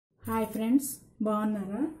Hi friends,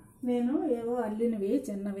 బాగున్నారా? నేను ఏవో అల్లినవి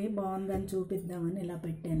చిన్నవి బాగుందని చూపిద్దామని ఇలా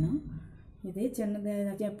పెట్టాను. ఇది చిన్నది,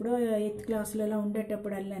 ఎప్పుడో 8th క్లాస్లో ఇలా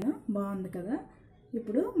ఉండేటప్పుడు అల్లాను. బాగుంది కదా.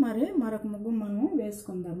 ఇప్పుడు మరొక ముగ్గు మనం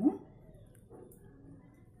వేసుకుందాము.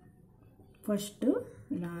 ఫస్ట్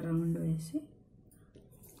ఇలా రౌండ్ వేసి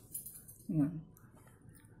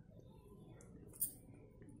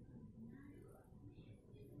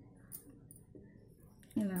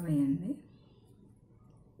ఇలా వేయండి.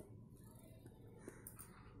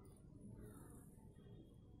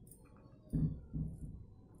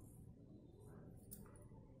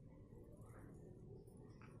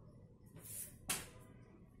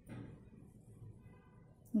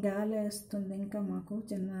 గాలి వేస్తుంది, ఇంకా మాకు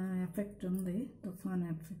చిన్న ఎఫెక్ట్ ఉంది, తుఫాన్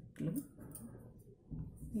ఎఫెక్ట్లు.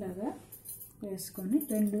 ఇలాగా వేసుకొని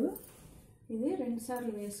ఇది 2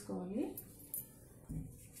 సార్లు వేసుకోవాలి.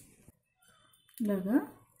 ఇలాగా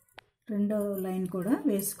రెండో లైన్ కూడా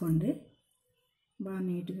వేసుకోండి, బాగా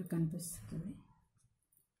నీట్గా కనిపిస్తుంది.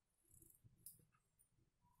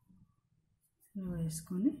 ఇలా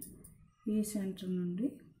వేసుకొని ఈ సెంటర్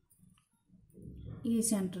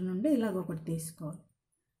నుండి ఇలాగ ఒకటి తీసుకోవాలి.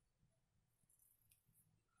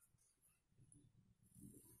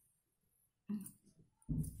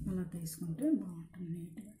 అలా తీసుకుంటే బాగుంటుంది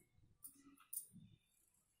నీట్గా.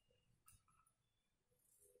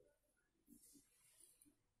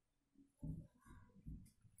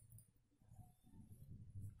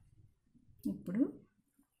 ఇప్పుడు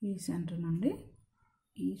ఈ సెంటర్ నుండి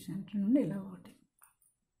ఇలా ఒకటి.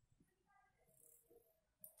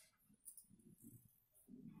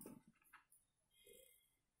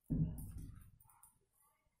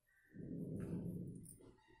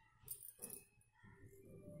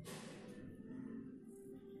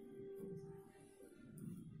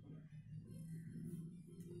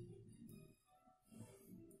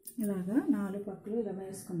 ఇలాగా 4 పక్కలు ఇలా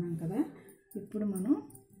వేసుకున్నాం కదా. ఇప్పుడు మనం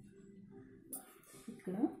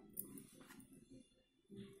ఇక్కడ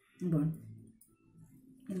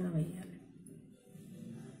ఇలా వేయాలి.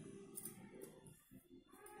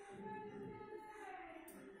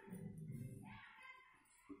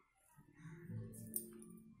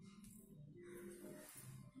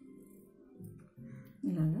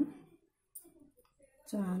 ఇలాగా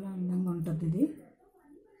చాలా అందంగా ఉంటుంది ఇది.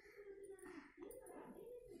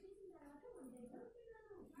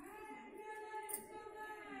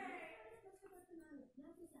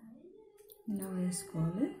 ఇలా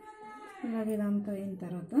వేసుకోవాలి. ఇలాగే ఇదంతా అయిన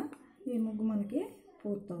తర్వాత ఈ ముగ్గు మనకి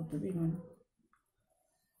పూర్తవుతుంది. ఇవ్వండి,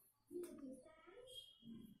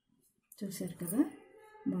 చూసారు కదా,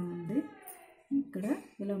 బాగుంది. ఇక్కడ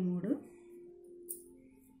ఇలా 3.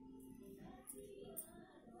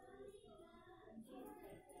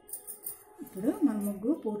 ఇప్పుడు మన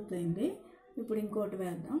ముగ్గు పూర్తయింది. ఇప్పుడు ఇంకోటి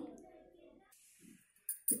వేద్దాం.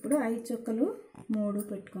 ఇప్పుడు 5 చుక్కలు 3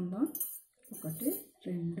 పెట్టుకుందాం. 1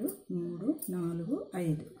 2 3 4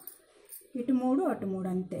 5. ఇటు 3 అటు 3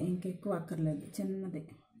 అంతే, ఇంకెక్కువ అక్కర్లేదు, చిన్నది.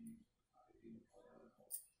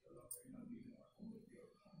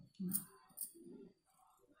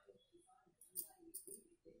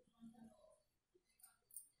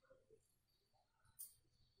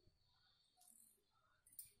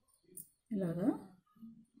 ఇలాగా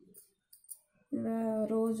ఇలా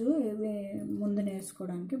రోజు ఇవి ముందు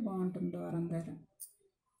నేర్చుకోవడానికి బాగుంటుంది. వారం దగ్గర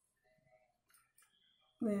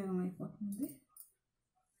వేగం అయిపోతుంది.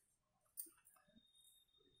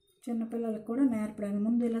 చిన్నపిల్లలకు కూడా నేర్పడానికి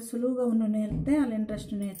ముందు ఇలా సులువుగా నేర్పితే వాళ్ళు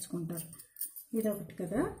ఇంట్రెస్ట్ నేర్చుకుంటారు. ఇది ఒకటి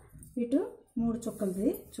కదా. ఇటు 3 చుక్కలది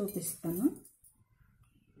చూపిస్తాను.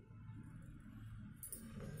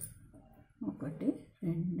 1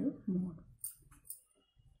 2 3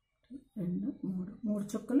 3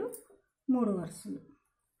 చుక్కలు 3 వరుసలు.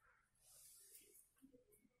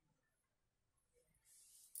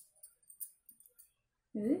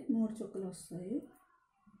 ఇది 3 చుక్కలు వస్తాయి.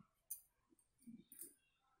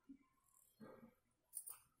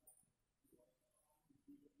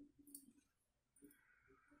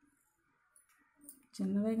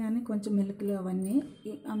 చిన్నవే కానీ కొంచెం మెలికలు అవన్నీ,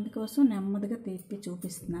 అందుకోసం నెమ్మదిగా తీపి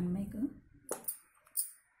చూపిస్తున్నాను మీకు.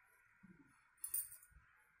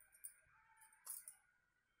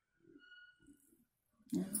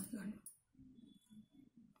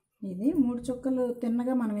 ఇది 3 చుక్కలు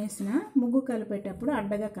తిన్నగా మనం వేసిన ముగ్గు కలిపేటప్పుడు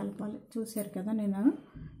అడ్డగా కలపాలి. చూసారు కదా, నేను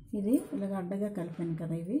ఇది ఇలాగ అడ్డగా కలిపాను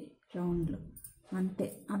కదా, ఇవి రౌండ్లు అంతే.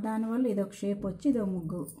 దానివల్ల ఇది ఒక షేప్ వచ్చి ఇది ఒక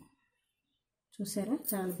ముగ్గు. చూసారా,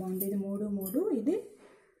 చాలా బాగుంది. ఇది 3 3, ఇది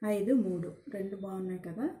 5 3, 2 బాగున్నాయి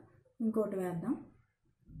కదా. ఇంకోటి వేద్దాం.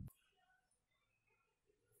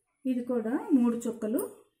 ఇది కూడా 3 చుక్కలు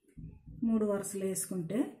 3 వరుసలు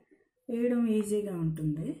వేసుకుంటే వేయడం ఈజీగా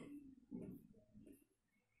ఉంటుంది.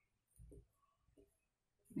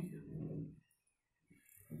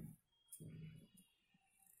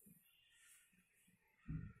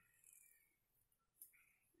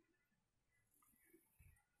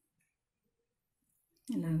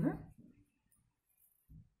 ఇలాగా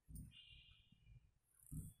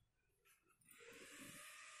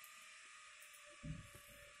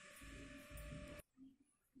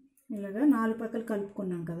ఇలాగా 4 పక్కలు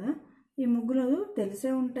కలుపుకున్నాం కదా. ఈ ముగ్గులు తెలిసే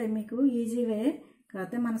ఉంటాయి మీకు, ఈజీవే.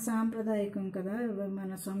 కాకపోతే మన సాంప్రదాయకం కదా,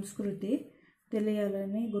 మన సంస్కృతి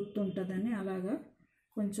తెలియాలని గుర్తుంటుందని అలాగా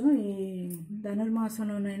కొంచెం ఈ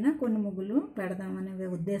ధనుర్మాసంలోనైనా కొన్ని ముగ్గులు పెడదామనే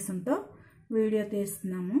ఉద్దేశంతో వీడియో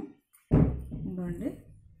తీస్తున్నాము. ఇవ్వండి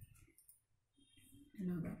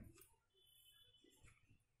ఇలాగా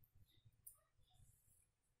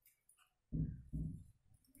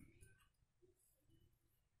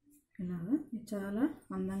ఇలాగా చాలా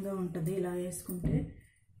అందంగా ఉంటుంది. ఇలా వేసుకుంటే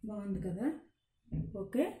బాగుంది కదా.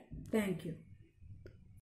 Okay, thank you.